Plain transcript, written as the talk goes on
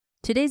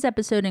Today's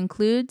episode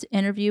includes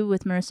interview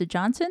with Marissa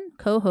Johnson,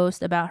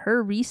 co-host, about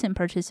her recent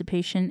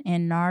participation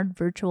in NARD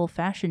Virtual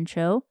Fashion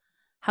Show,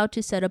 how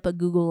to set up a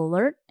Google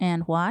Alert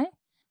and why,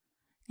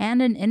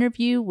 and an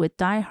interview with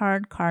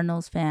diehard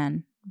Cardinals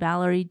fan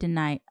Valerie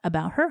DeKnight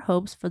about her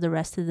hopes for the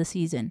rest of the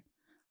season.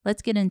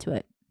 Let's get into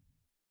it.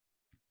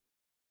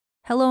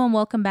 Hello and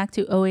welcome back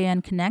to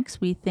OAN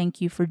Connects. We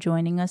thank you for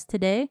joining us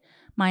today.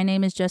 My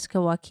name is Jessica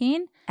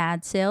Joaquin,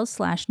 ad sales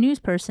 / news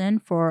person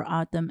for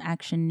Autumn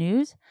Action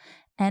News.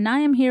 And I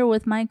am here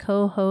with my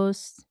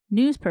co-host,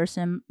 news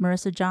person,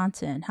 Marissa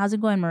Johnson. How's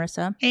it going,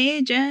 Marissa?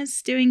 Hey,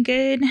 Jess. Doing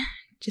good.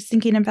 Just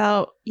thinking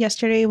about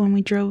yesterday when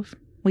we drove.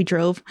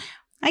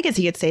 I guess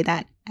you could say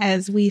that,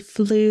 as we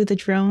flew the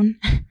drone.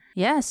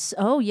 Yes.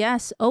 Oh,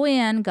 yes.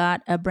 OAN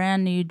got a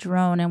brand new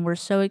drone, and we're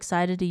so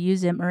excited to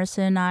use it. Marissa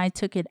and I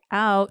took it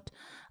out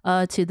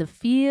to the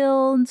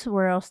fields.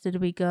 Where else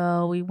did we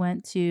go?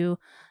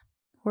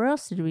 Where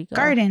else did we go?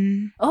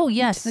 Garden. Oh,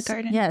 yes. To the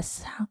garden.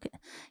 Yes.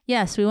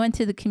 Yes, we went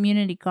to the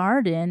community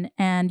garden.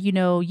 And,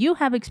 you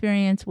have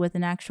experience with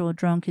an actual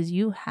drone because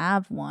you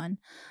have one.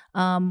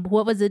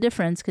 What was the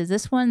difference? Because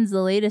this one's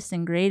the latest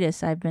and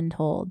greatest, I've been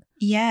told.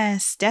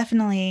 Yes,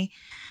 definitely.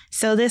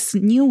 So this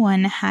new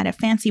one had a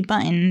fancy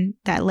button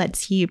that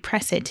lets you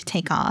press it to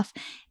take off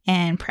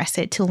and press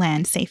it to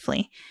land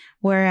safely.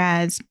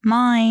 Whereas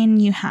mine,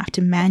 you have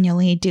to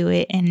manually do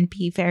it and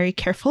be very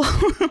careful.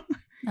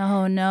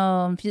 Oh,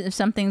 no. If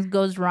something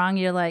goes wrong,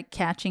 you're like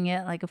catching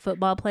it like a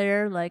football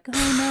player. Like,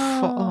 oh,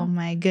 no. Oh,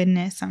 my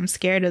goodness. I'm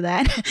scared of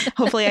that.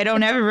 Hopefully I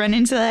don't ever run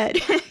into that.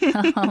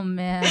 Oh,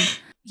 man.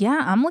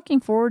 Yeah, I'm looking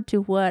forward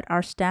to what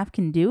our staff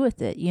can do with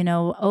it.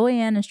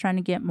 OAN is trying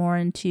to get more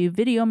into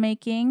video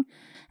making,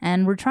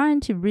 and we're trying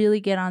to really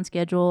get on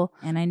schedule.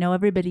 And I know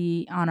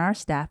everybody on our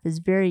staff is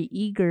very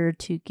eager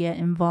to get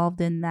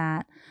involved in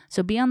that.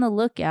 So be on the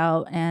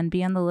lookout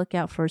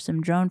for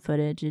some drone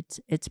footage.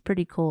 It's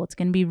pretty cool. It's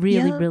going to be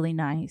really, really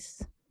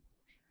nice.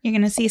 You're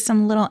going to see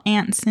some little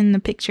ants in the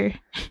picture.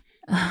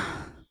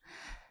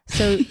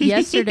 So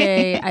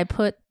yesterday I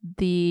put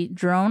the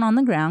drone on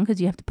the ground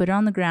because you have to put it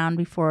on the ground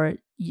before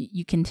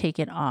you can take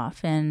it off.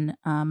 And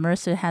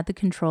Marissa had the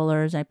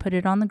controllers. I put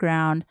it on the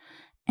ground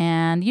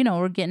and,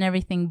 we're getting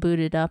everything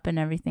booted up and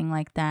everything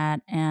like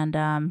that.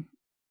 And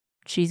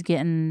she's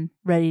getting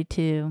ready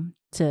to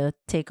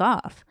take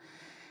off.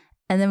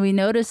 And then we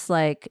noticed,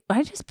 I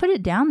just put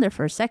it down there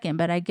for a second,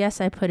 but I guess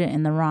I put it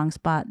in the wrong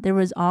spot. There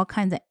was all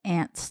kinds of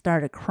ants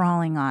started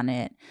crawling on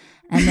it.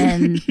 And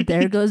then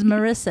there goes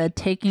Marissa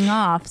taking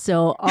off.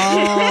 So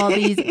all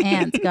these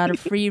ants got a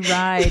free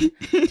ride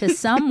to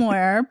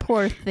somewhere,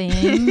 poor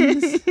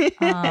things.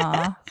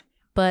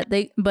 But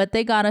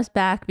they got us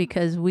back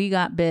because we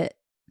got bit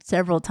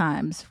several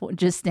times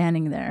just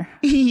standing there.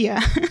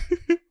 Yeah.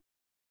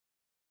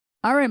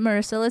 All right,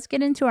 Marissa, let's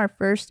get into our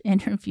first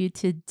interview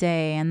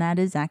today, and that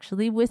is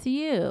actually with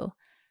you.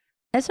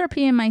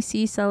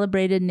 SRPMIC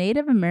celebrated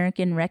Native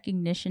American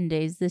Recognition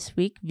Days this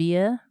week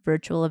via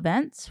virtual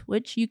events,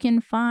 which you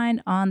can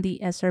find on the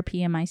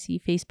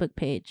SRPMIC Facebook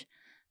page.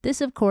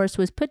 This, of course,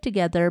 was put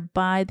together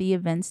by the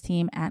events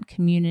team at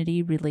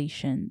Community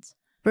Relations.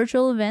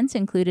 Virtual events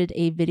included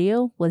a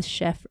video with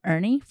Chef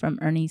Ernie from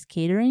Ernie's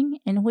Catering,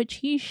 in which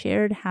he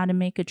shared how to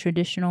make a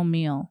traditional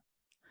meal.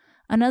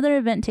 Another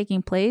event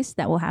taking place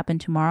that will happen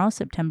tomorrow,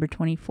 September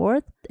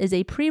 24th, is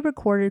a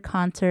pre-recorded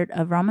concert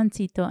of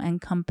Ramoncito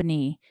and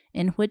Company,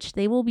 in which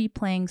they will be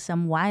playing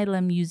some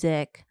Huayla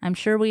music. I'm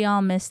sure we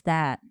all missed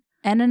that.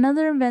 And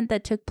another event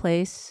that took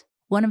place,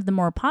 one of the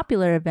more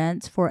popular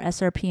events for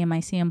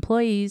SRPMIC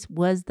employees,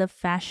 was the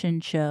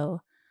fashion show.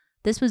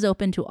 This was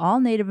open to all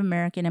Native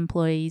American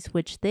employees,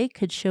 which they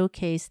could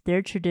showcase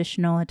their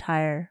traditional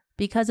attire.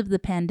 Because of the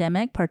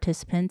pandemic,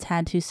 participants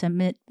had to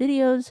submit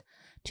videos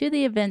to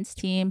the events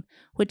team,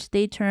 which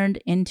they turned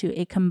into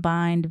a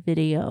combined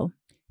video.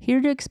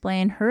 Here to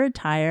explain her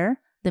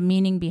attire, the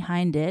meaning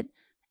behind it,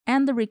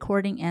 and the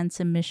recording and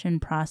submission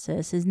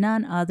process is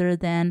none other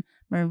than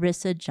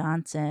Marissa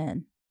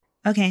Johnson.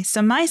 Okay,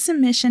 so my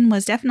submission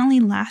was definitely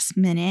last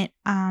minute.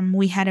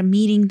 We had a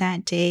meeting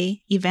that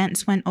day.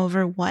 Events went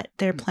over what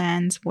their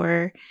plans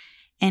were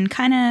and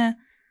kind of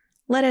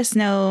let us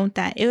know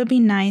that it would be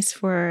nice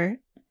for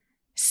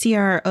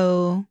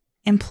CRO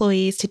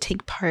employees to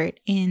take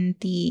part in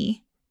the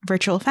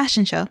virtual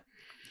fashion show.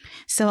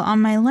 So on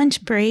my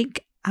lunch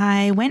break,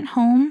 I went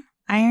home,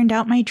 ironed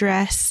out my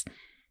dress,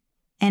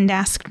 and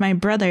asked my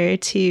brother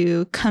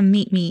to come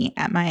meet me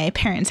at my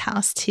parents'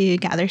 house to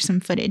gather some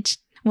footage.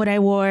 What I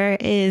wore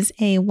is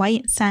a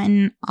white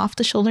satin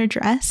off-the-shoulder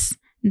dress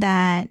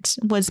that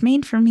was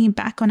made for me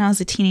back when I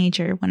was a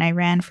teenager when I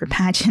ran for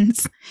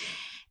pageants.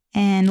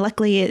 And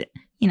luckily it,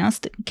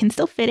 can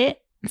still fit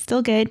it. It's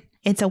still good.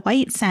 It's a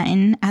white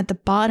satin. At the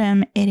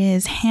bottom, it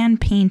is hand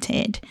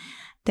painted.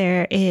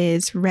 There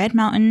is Red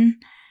Mountain,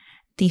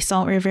 the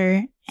Salt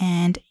River,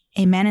 and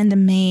a man in the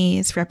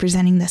maze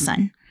representing the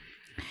sun.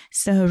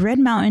 So Red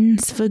Mountain,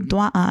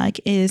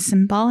 Svugdwaag, is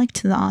symbolic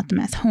to the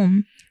Ottomans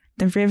home.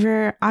 The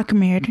river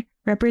Akamir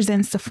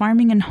represents the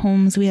farming and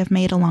homes we have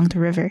made along the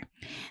river.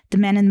 The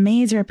man in the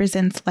maze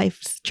represents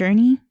life's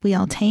journey we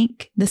all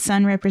take. The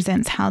sun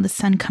represents how the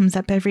sun comes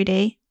up every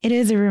day. It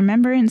is a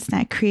remembrance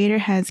that Creator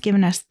has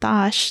given us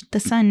Thosh, the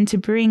sun, to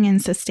bring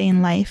and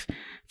sustain life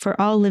for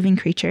all living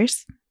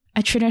creatures.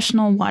 A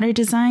traditional water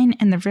design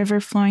and the river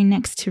flowing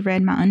next to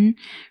Red Mountain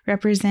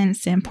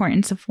represents the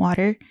importance of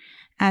water.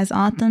 As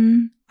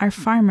Otham are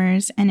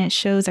farmers, and it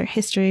shows our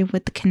history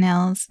with the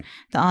canals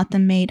the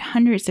Otham made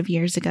hundreds of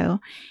years ago,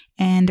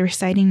 and they're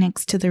residing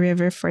next to the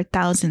river for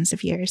thousands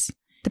of years.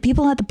 The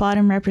people at the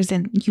bottom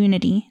represent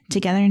unity,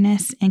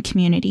 togetherness, and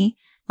community.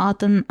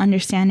 Otham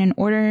understand in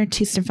order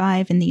to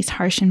survive in these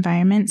harsh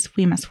environments,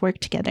 we must work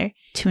together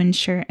to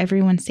ensure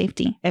everyone's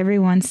safety.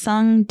 Everyone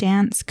sung,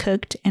 danced,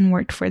 cooked, and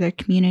worked for their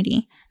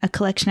community. A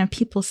collection of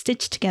people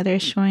stitched together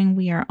showing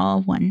we are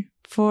all one.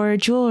 For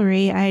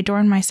jewelry, I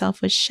adorned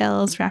myself with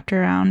shells wrapped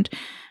around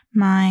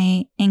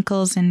my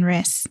ankles and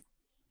wrists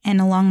and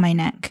along my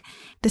neck.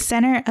 The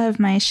center of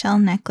my shell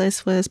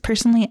necklace was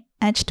personally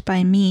etched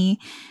by me,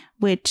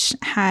 which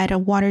had a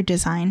water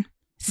design,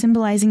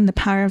 symbolizing the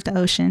power of the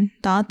ocean.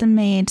 The Otham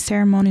made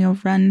ceremonial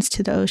runs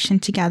to the ocean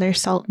to gather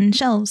salt and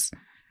shells.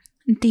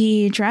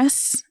 The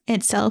dress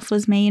itself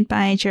was made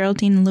by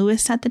Geraldine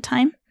Lewis at the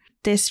time.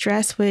 This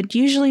dress would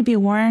usually be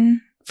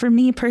worn, for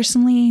me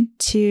personally,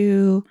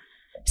 to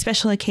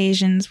special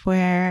occasions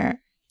where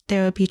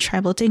there would be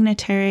tribal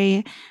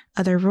dignitary,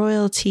 other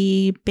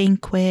royalty,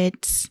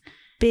 banquets,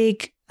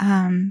 big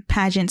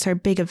pageants or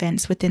big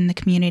events within the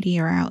community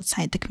or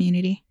outside the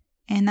community.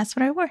 And that's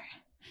what I wore.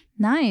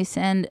 Nice.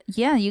 And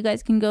yeah, you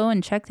guys can go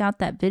and check out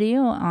that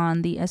video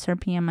on the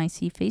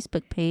SRPMIC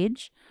Facebook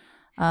page.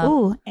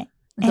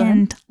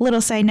 And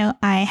little side note,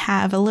 I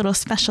have a little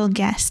special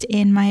guest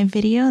in my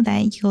video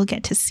that you'll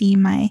get to see,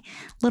 my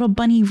little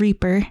bunny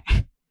Reaper.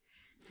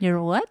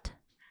 Your what?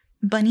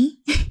 Bunny.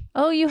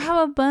 Oh, you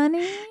have a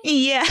bunny?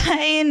 Yeah,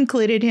 I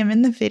included him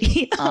in the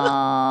video.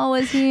 Oh,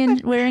 was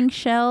he wearing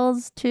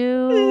shells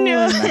too?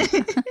 No.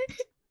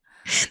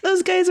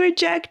 Those guys were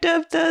jacked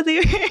up though.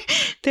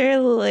 They're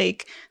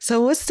like,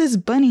 so what's this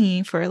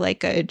bunny for,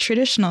 like a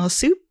traditional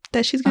soup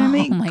that she's gonna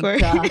make? Oh my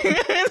God.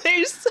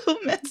 They're so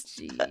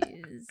messed up.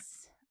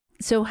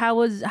 So how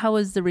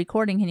was the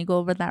recording? Can you go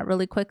over that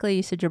really quickly?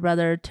 You said your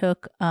brother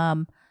took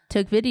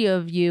video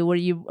of you.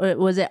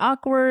 Was it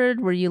awkward?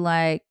 Were you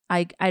like,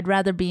 I'd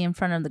rather be in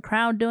front of the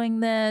crowd doing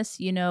this,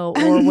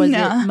 or was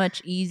it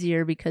much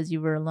easier because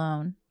you were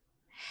alone?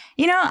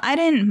 I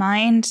didn't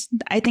mind.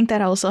 I think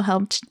that also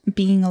helped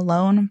being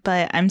alone,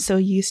 but I'm so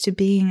used to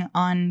being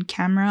on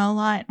camera a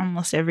lot,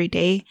 almost every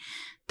day,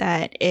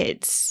 that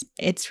it's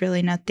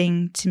really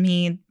nothing to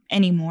me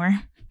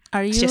anymore.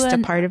 It's just a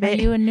part of it.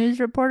 Are you a news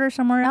reporter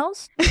somewhere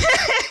else?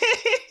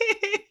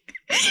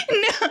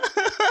 No.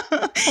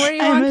 Where are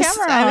you on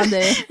camera all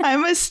day?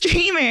 I'm a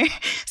streamer,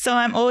 so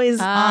I'm always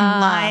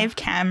on live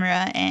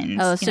camera and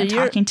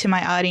talking to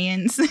my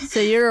audience. So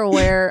you're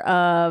aware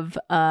of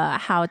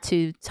how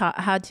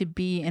to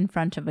be in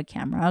front of a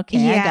camera. Okay,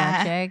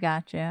 yeah. I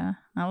gotcha.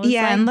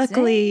 And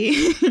luckily,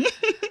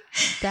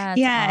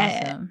 that's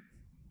awesome.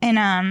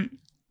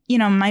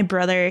 And my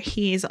brother,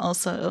 he's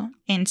also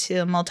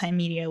into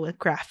multimedia with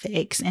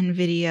graphics and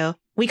video.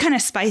 We kind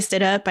of spiced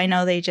it up. I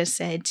know they just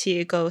said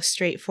to go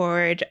straight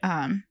forward,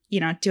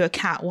 do a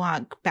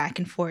catwalk back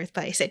and forth.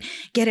 But I said,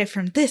 get it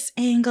from this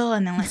angle,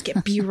 and then let's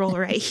get B-roll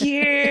right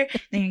here.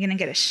 Then you're going to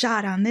get a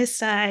shot on this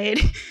side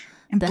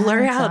and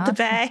blur out the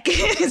back.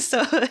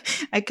 So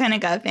I kind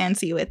of got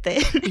fancy with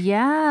it.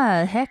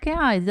 Yeah, heck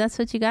yeah. That's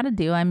what you got to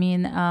do. I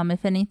mean,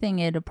 if anything,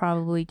 it'll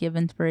probably give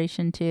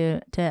inspiration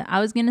to I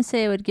was going to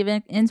say it would give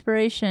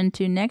inspiration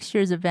to next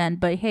year's event,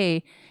 but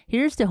hey,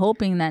 here's to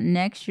hoping that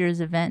next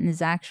year's event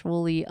is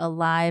actually a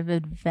live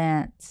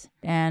event,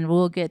 and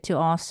we'll get to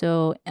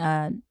also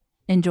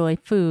enjoy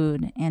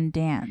food and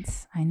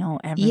dance. I know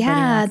everybody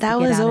wants to that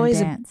get was out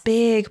always and dance. A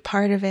big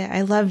part of it.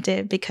 I loved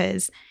it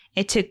because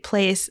it took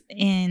place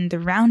in the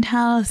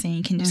roundhouse, and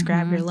you can just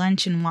grab your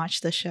lunch and watch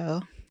the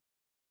show.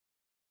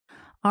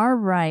 All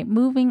right,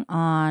 moving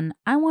on.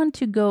 I want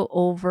to go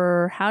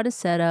over how to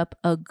set up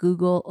a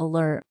Google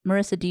alert.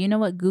 Marissa, do you know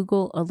what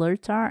Google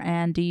alerts are,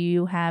 and do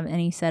you have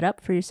any set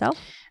up for yourself?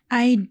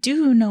 I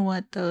do know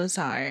what those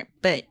are,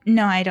 but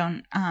no, I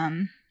don't.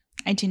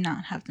 I do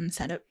not have them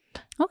set up.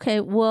 Okay,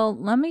 well,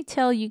 let me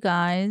tell you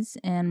guys,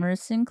 and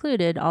Marissa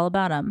included, all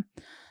about them.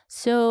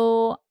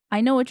 So I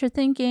know what you're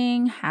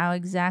thinking. How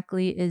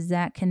exactly is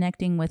that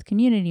connecting with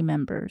community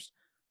members?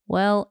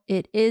 Well,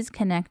 it is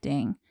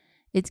connecting.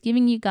 It's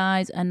giving you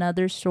guys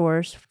another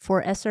source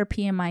for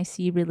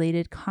SRPMIC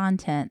related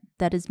content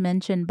that is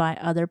mentioned by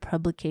other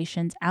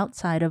publications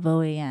outside of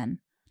OAN.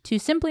 To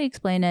simply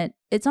explain it,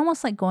 it's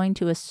almost like going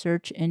to a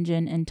search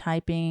engine and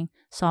typing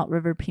Salt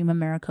River Pima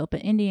Maricopa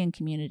Indian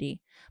Community.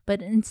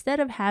 But instead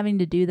of having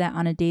to do that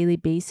on a daily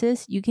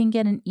basis, you can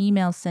get an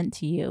email sent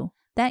to you.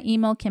 That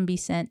email can be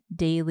sent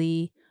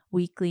daily,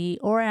 weekly,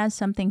 or as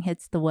something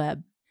hits the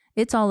web.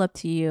 It's all up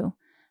to you.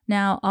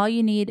 Now, all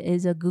you need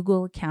is a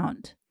Google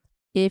account.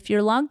 If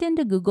you're logged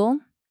into Google,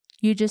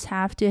 You just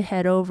have to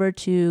head over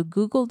to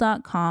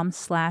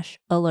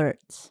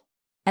google.com/alerts.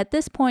 At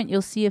this point,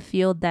 you'll see a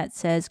field that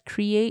says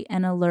create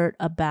an alert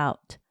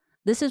about.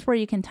 This is where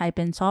you can type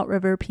in Salt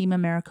River Pima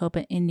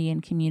Maricopa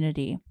Indian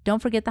Community.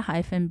 Don't forget the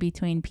hyphen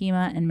between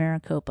Pima and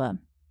Maricopa.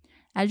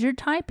 As you're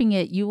typing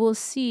it, you will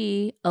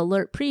see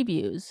alert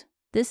previews.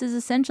 This is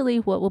essentially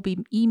what will be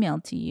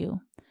emailed to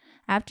you.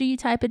 After you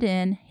type it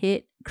in,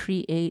 hit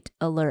create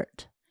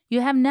alert.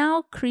 You have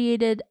now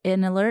created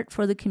an alert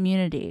for the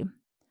community.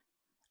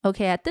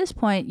 Okay, at this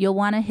point, you'll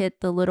want to hit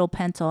the little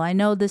pencil. I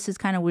know this is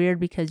kind of weird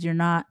because you're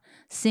not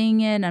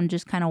seeing it. I'm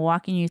just kind of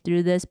walking you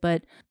through this,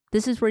 but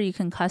this is where you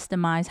can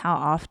customize how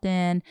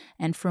often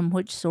and from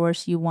which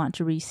source you want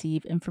to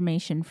receive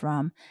information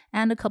from,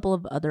 and a couple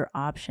of other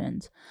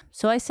options.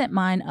 So I set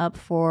mine up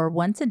for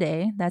once a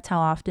day. That's how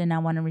often I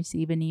want to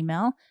receive an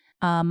email.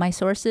 My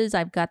sources,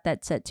 I've got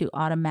that set to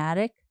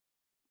automatic.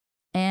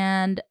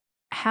 And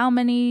how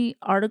many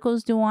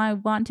articles do I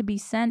want to be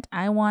sent?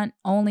 I want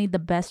only the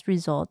best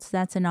results.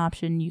 That's an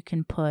option you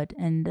can put,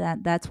 and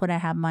that's what I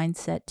have mine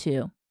set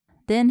to.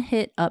 Then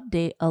hit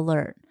update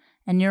alert,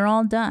 and you're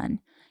all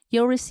done.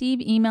 You'll receive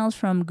emails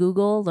from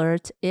Google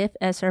Alerts if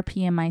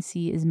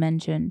SRPMIC is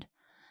mentioned.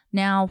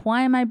 Now,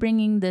 why am I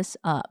bringing this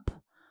up?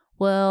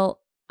 Well,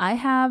 I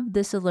have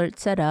this alert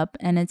set up,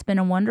 and it's been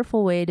a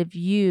wonderful way to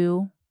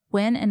view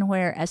when and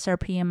where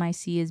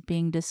SRPMIC is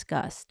being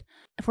discussed.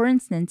 For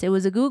instance, it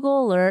was a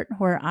Google alert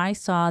where I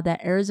saw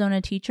that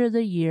Arizona Teacher of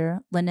the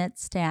Year, Lynette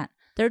Stant,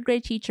 third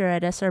grade teacher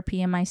at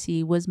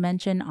SRPMIC, was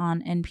mentioned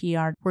on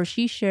NPR, where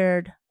she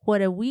shared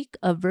what a week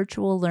of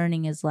virtual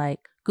learning is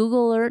like.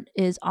 Google Alert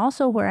is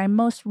also where I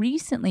most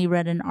recently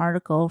read an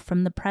article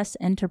from the Press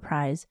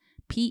Enterprise,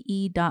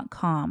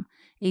 PE.com,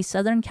 a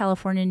Southern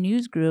California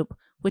news group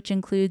which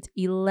includes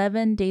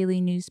 11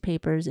 daily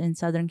newspapers in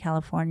Southern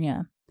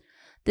California.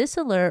 This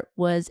alert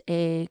was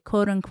a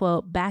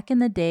quote-unquote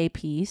back-in-the-day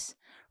piece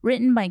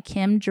written by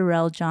Kim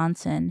Jarrell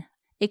Johnson,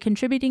 a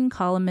contributing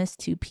columnist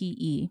to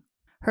PE.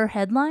 Her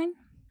headline?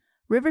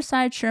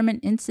 Riverside Sherman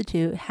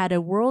Institute had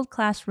a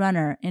world-class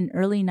runner in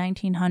early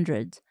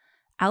 1900s.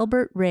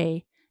 Albert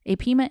Ray, a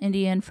Pima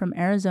Indian from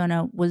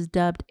Arizona, was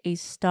dubbed a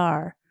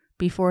star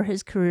before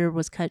his career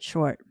was cut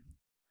short.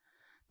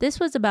 This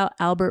was about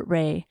Albert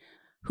Ray,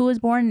 who was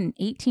born in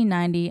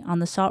 1890 on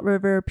the Salt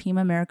River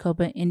Pima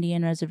Maricopa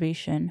Indian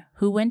Reservation,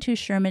 who went to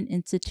Sherman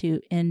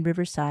Institute in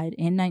Riverside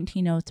in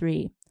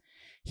 1903.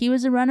 He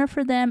was a runner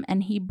for them,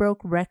 and he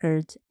broke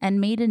records and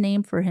made a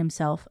name for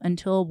himself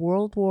until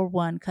World War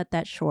I cut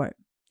that short.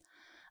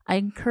 I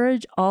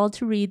encourage all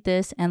to read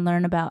this and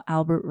learn about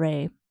Albert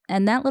Ray,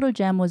 and that little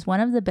gem was one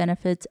of the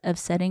benefits of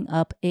setting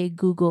up a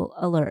Google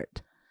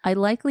alert. I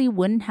likely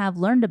wouldn't have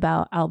learned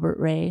about Albert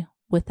Ray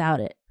without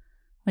it.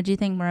 What do you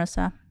think,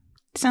 Marissa?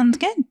 Sounds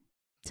good.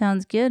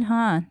 Sounds good,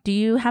 huh? Do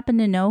you happen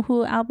to know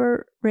who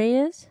Albert Ray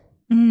is?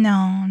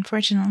 No,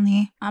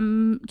 unfortunately.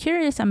 I'm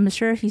curious. I'm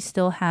sure he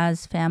still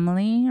has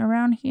family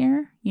around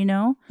here,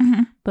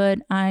 Mm-hmm. But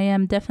I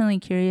am definitely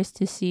curious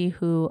to see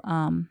who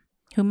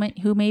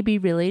may be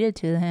related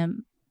to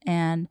him,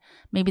 and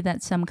maybe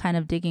that's some kind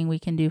of digging we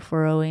can do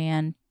for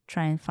OAN,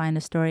 try and find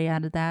a story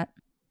out of that.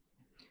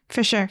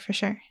 For sure.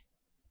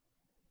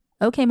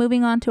 Okay,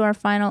 moving on to our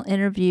final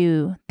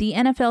interview. The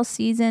NFL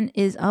season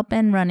is up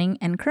and running,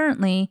 and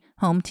currently,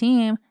 home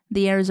team,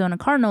 the Arizona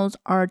Cardinals,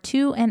 are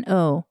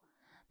 2-0.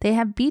 They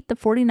have beat the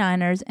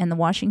 49ers and the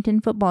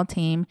Washington football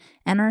team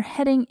and are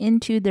heading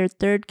into their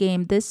third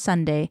game this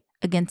Sunday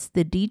against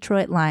the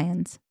Detroit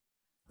Lions.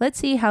 Let's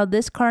see how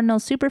this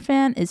Cardinals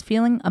superfan is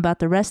feeling about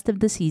the rest of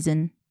the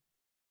season.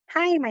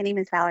 Hi, my name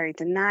is Valerie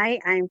Denai.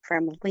 I'm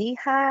from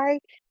Lehigh.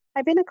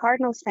 I've been a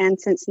Cardinals fan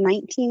since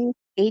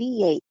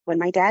 1988 when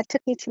my dad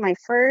took me to my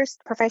first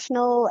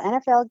professional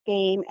NFL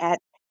game at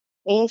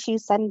ASU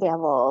Sun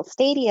Devil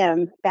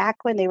Stadium back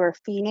when they were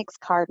Phoenix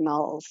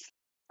Cardinals.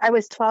 I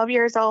was 12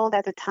 years old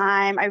at the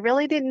time. I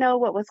really didn't know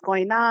what was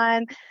going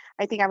on.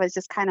 I think I was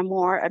just kind of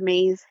more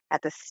amazed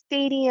at the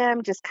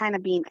stadium, just kind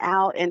of being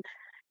out and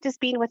just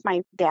being with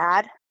my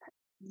dad.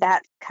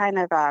 That kind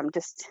of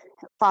just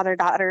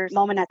father-daughter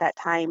moment at that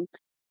time.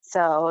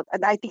 So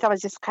I think I was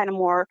just kind of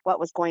more what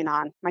was going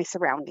on, my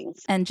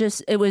surroundings. And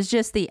it was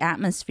just the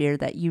atmosphere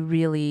that you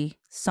really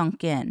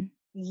sunk in.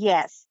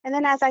 Yes. And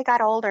then as I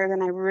got older,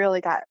 then I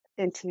really got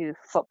into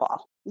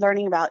football,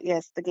 learning about,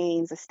 the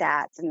games, the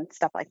stats, and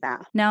stuff like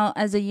that. Now,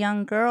 as a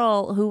young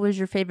girl, who was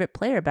your favorite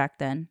player back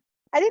then?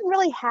 I didn't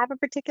really have a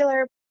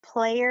particular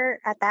player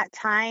at that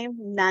time,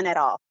 none at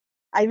all.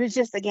 I was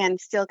just, again,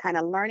 still kind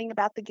of learning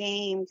about the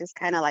game, just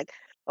kind of like,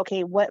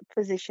 okay, what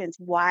positions,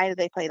 why do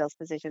they play those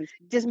positions?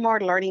 Just more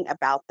learning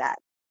about that.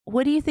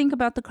 What do you think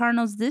about the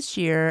Cardinals this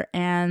year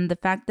and the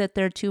fact that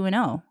they're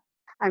 2-0?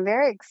 I'm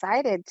very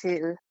excited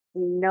to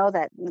know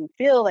that and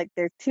feel like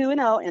they're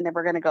 2-0 and then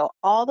we're going to go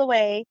all the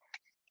way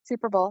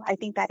Super Bowl. I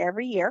think that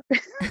every year.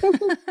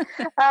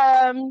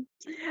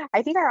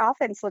 I think our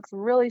offense looks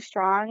really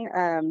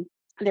strong.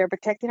 They're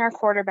protecting our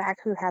quarterback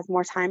who has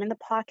more time in the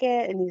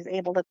pocket and he's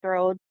able to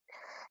throw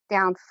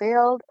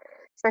downfield.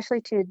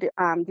 especially to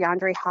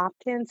DeAndre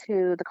Hopkins,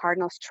 who the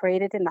Cardinals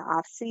traded in the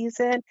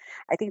offseason.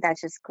 I think that's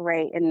just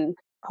great. And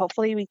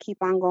hopefully we keep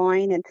on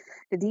going and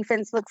the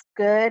defense looks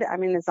good. I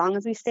mean, as long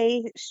as we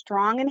stay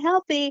strong and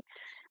healthy,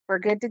 we're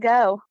good to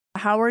go.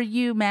 How are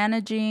you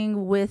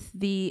managing with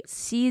the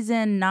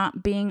season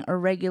not being a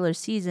regular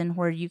season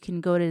where you can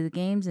go to the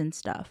games and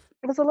stuff?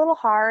 It was a little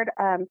hard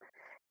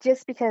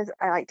just because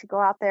I like to go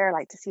out there, I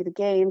like to see the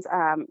games.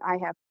 I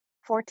have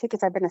 4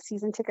 tickets. I've been a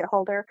season ticket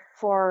holder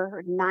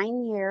for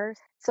 9 years.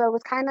 So it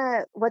was kind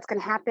of what's going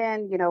to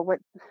happen.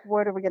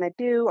 What are we going to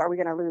do? Are we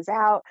going to lose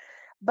out?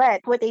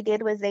 But what they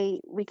did was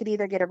we could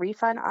either get a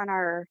refund on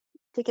our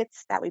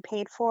tickets that we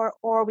paid for,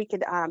 or we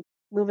could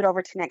move it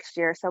over to next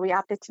year. So we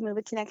opted to move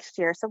it to next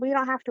year. So we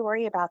don't have to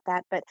worry about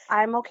that. But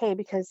I'm okay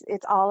because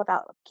it's all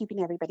about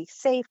keeping everybody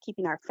safe,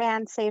 keeping our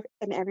fans safe,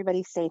 and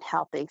everybody staying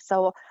healthy.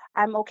 So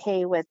I'm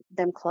okay with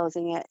them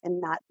closing it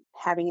and not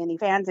having any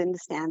fans in the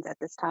stands at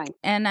this time.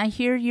 And I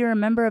hear you're a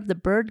member of the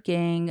Bird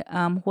Gang.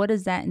 What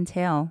does that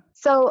entail?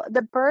 So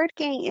the Bird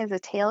Gang is a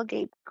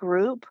tailgate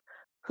group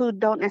who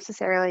don't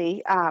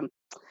necessarily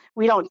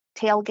we don't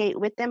tailgate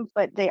with them,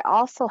 but they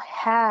also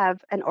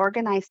have an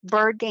organized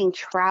Bird Gang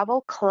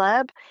travel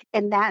club,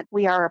 and that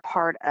we are a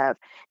part of.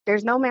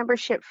 There's no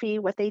membership fee.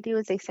 What they do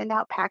is they send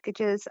out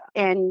packages,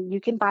 and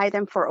you can buy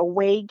them for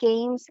away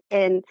games,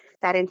 and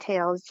that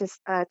entails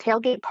just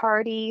tailgate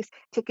parties,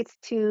 tickets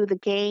to the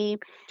game,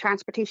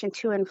 transportation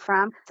to and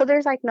from. So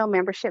there's like no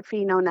membership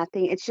fee, no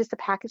nothing. It's just a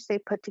package they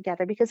put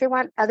together because they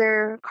want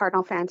other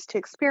Cardinal fans to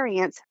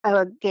experience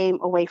a game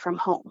away from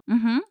home.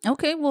 Mm-hmm.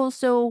 Okay, well,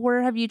 so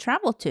where have you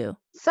traveled to?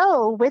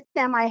 So with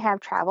them, I have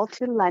traveled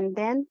to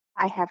London.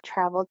 I have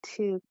traveled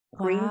to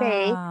Green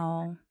Bay.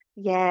 Wow.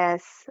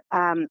 Yes.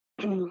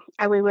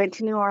 We went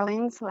to New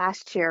Orleans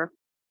last year.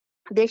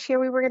 This year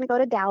we were going to go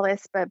to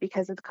Dallas, but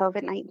because of the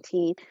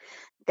COVID-19,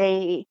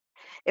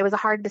 it was a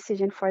hard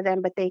decision for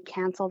them, but they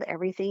canceled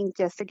everything.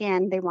 Just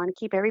again, they want to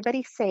keep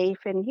everybody safe.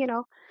 And,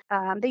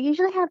 they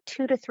usually have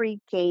 2 to 3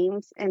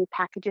 games and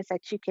packages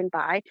that you can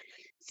buy.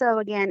 So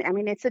again, I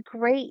mean, it's a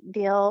great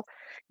deal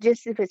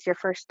just if it's your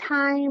first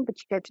time, but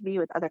you get to be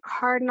with other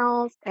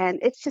Cardinals. And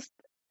it's just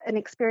an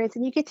experience.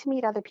 And you get to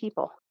meet other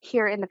people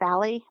here in the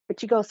Valley,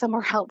 but you go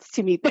somewhere else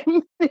to meet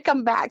them and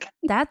come back.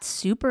 That's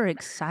super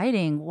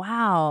exciting.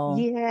 Wow.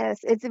 Yes,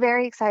 it's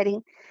very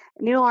exciting.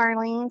 New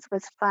Orleans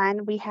was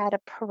fun. We had a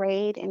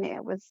parade, and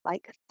it was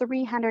like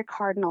 300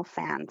 Cardinal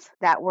fans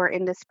that were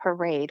in this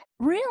parade.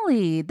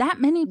 Really? That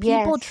many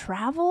people Yes,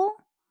 travel?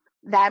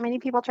 that many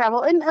people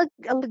travel. And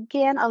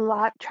again, a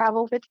lot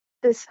travel with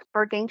this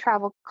Bird Gang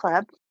Travel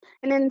Club.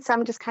 And then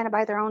some just kind of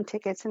buy their own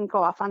tickets and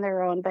go off on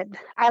their own. But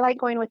I like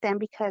going with them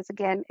because,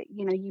 again,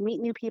 you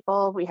meet new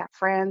people, we have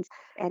friends,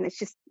 and it's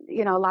just,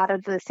 a lot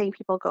of the same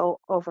people go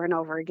over and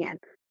over again.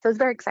 So it's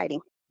very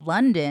exciting.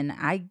 London.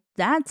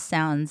 That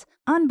sounds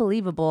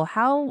unbelievable.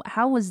 How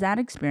was that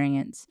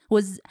experience?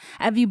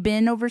 Have you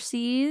been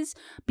overseas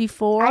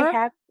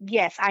before?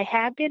 Yes, I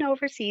have been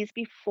overseas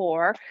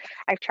before.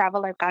 I've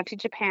traveled, I've gone to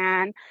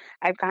Japan.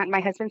 My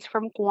husband's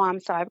from Guam,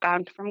 so I've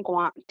gone from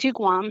Guam to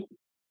Guam.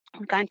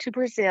 We've gone to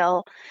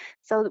Brazil.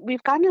 So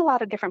we've gone to a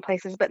lot of different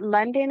places, but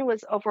London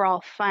was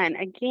overall fun.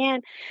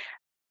 Again,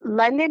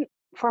 London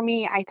for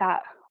me, I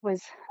thought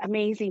was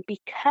amazing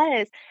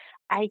because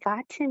I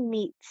got to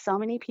meet so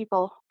many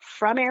people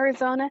from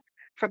Arizona,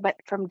 but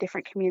from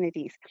different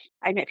communities.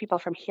 I met people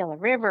from Gila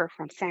River,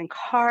 from San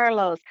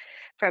Carlos,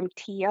 from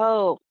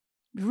TO,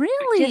 just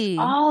Really?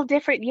 all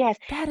different. Yes,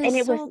 That is and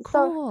it was so so.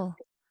 cool.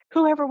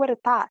 Whoever would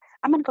have thought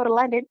I'm going to go to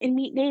London and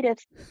meet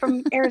natives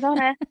from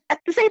Arizona at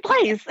the same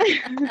place?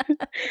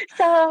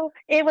 So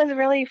it was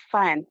really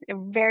fun,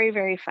 very,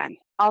 very fun.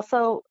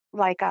 Also,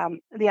 like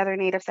the other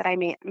natives that I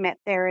met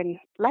there in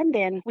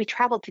London, we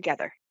traveled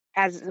together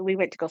as we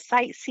went to go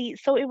sightsee.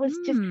 So it was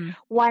just Hmm.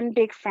 one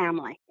big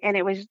family, and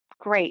it was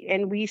great.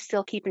 And we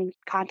still keep in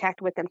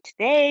contact with them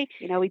today.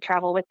 We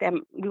travel with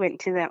them. We went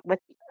to them with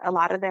a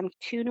lot of them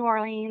to New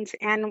Orleans,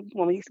 and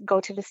when we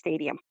go to the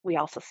stadium, we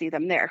also see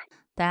them there.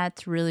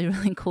 That's really,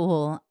 really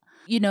cool.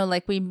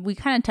 Like we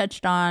kind of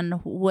touched on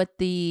what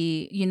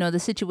the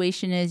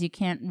situation is. You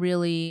can't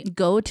really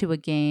go to a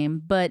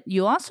game, but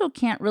you also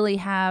can't really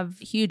have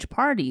huge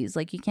parties.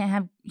 Like you can't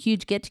have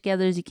huge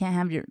get-togethers. You can't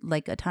have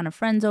like a ton of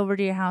friends over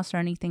to your house or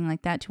anything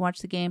like that to watch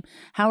the game.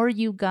 How are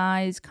you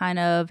guys kind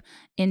of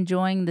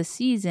enjoying the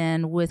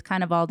season with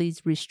kind of all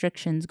these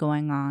restrictions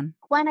going on?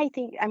 One,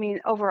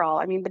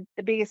 overall,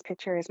 the biggest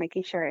picture is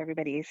making sure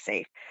everybody is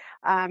safe.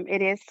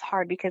 It is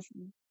hard because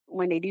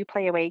when they do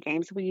play away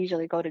games, we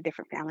usually go to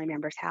different family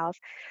members' house.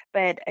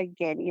 But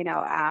again,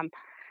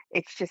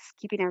 it's just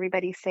keeping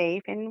everybody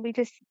safe, and we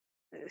just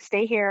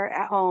stay here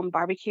at home,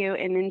 barbecue,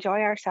 and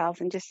enjoy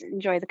ourselves, and just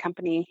enjoy the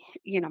company.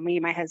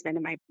 Me, my husband,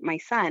 and my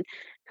son,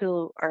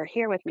 who are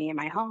here with me in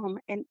my home,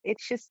 and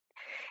it's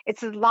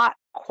a lot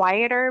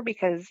quieter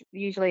because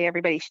usually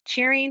everybody's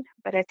cheering,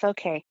 but it's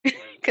okay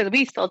because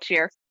we still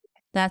cheer.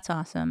 That's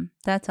awesome.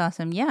 That's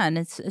awesome. Yeah, and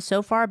it's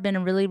so far been a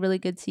really, really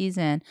good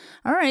season.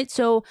 All right,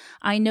 so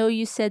I know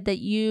you said that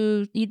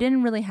you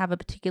didn't really have a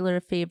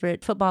particular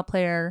favorite football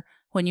player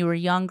when you were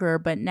younger,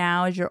 but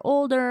now as you're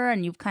older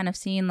and you've kind of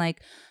seen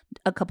like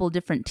a couple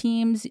different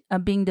teams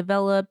being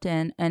developed,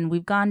 and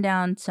we've gone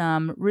down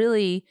some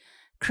really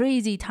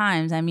crazy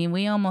times. I mean,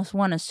 we almost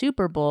won a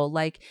Super Bowl.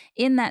 Like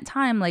in that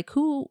time, like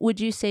who would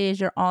you say is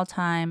your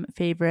all-time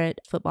favorite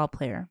football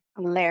player?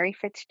 Larry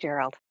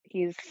Fitzgerald.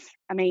 He's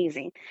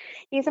amazing.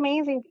 He's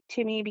amazing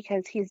to me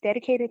because he's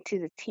dedicated to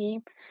the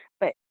team,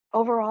 but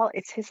overall,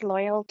 it's his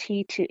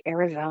loyalty to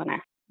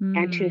Arizona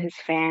and to Mm, his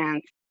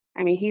fans.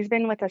 I mean, he's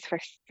been with us for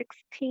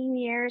 16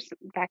 years,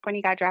 back when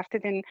he got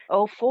drafted in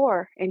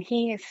 '04, and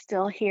he is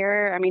still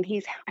here. I mean,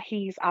 he's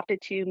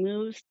opted to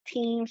move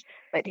teams,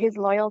 but his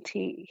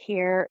loyalty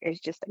here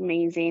is just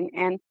amazing.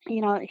 And,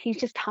 he's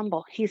just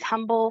humble. He's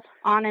humble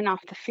on and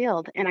off the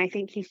field, and I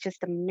think he's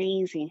just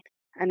amazing.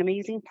 An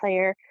amazing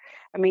player,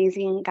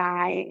 amazing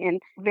guy, and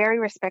very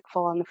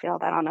respectful on the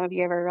field. I don't know if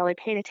you ever really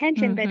paid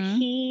attention, but mm-hmm.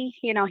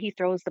 he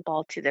throws the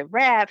ball to the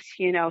refs.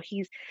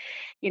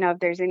 If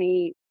there's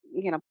any,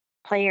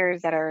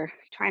 players that are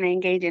trying to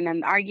engage in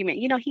an argument,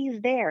 he's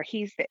there.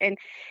 And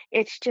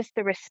it's just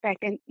the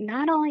respect, and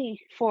not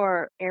only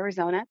for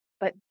Arizona,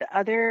 but the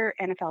other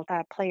NFL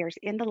players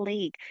in the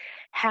league,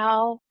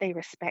 how they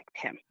respect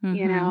him,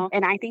 Mm-hmm.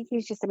 and I think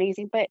he's just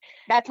amazing. But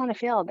that's on the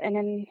field. And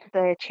then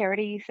the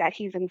charities that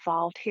he's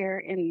involved here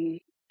in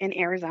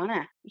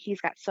Arizona, he's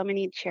got so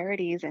many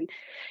charities, and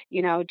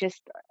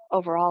just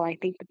overall, I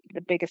think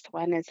the biggest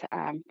one is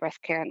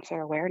breast cancer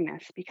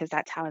awareness, because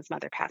that's how his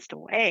mother passed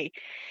away,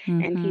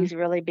 and Mm-hmm. he's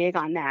really big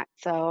on that.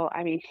 So,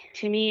 I mean,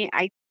 to me,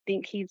 I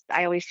think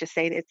I always just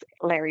say it's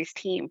Larry's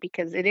team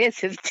because it is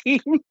his team.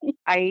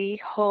 I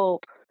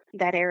hope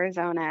that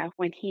Arizona,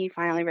 when he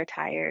finally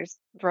retires,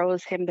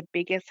 throws him the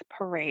biggest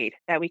parade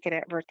that we could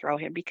ever throw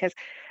him, because,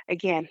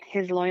 again,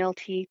 his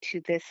loyalty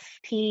to this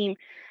team,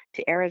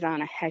 to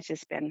Arizona, has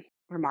just been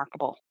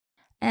remarkable.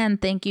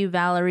 And thank you,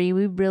 Valerie.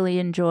 We really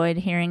enjoyed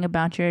hearing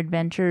about your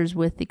adventures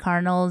with the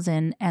Cardinals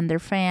and their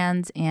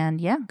fans.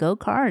 And yeah, go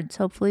Cards.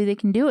 Hopefully they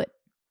can do it.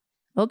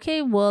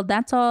 Okay, well,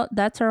 that's all.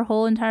 That's our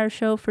whole entire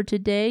show for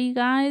today, you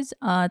guys.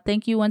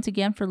 Thank you once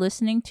again for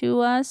listening to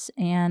us.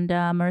 And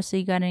Marissa,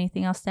 you got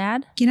anything else to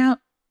add? Get out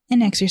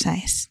and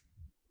exercise.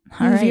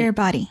 All Move right. your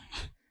body.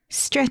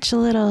 Stretch a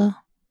little.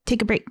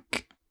 Take a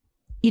break.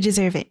 You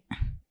deserve it.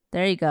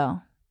 There you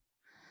go.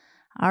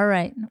 All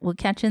right. We'll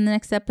catch you in the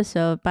next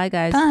episode. Bye,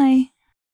 guys. Bye.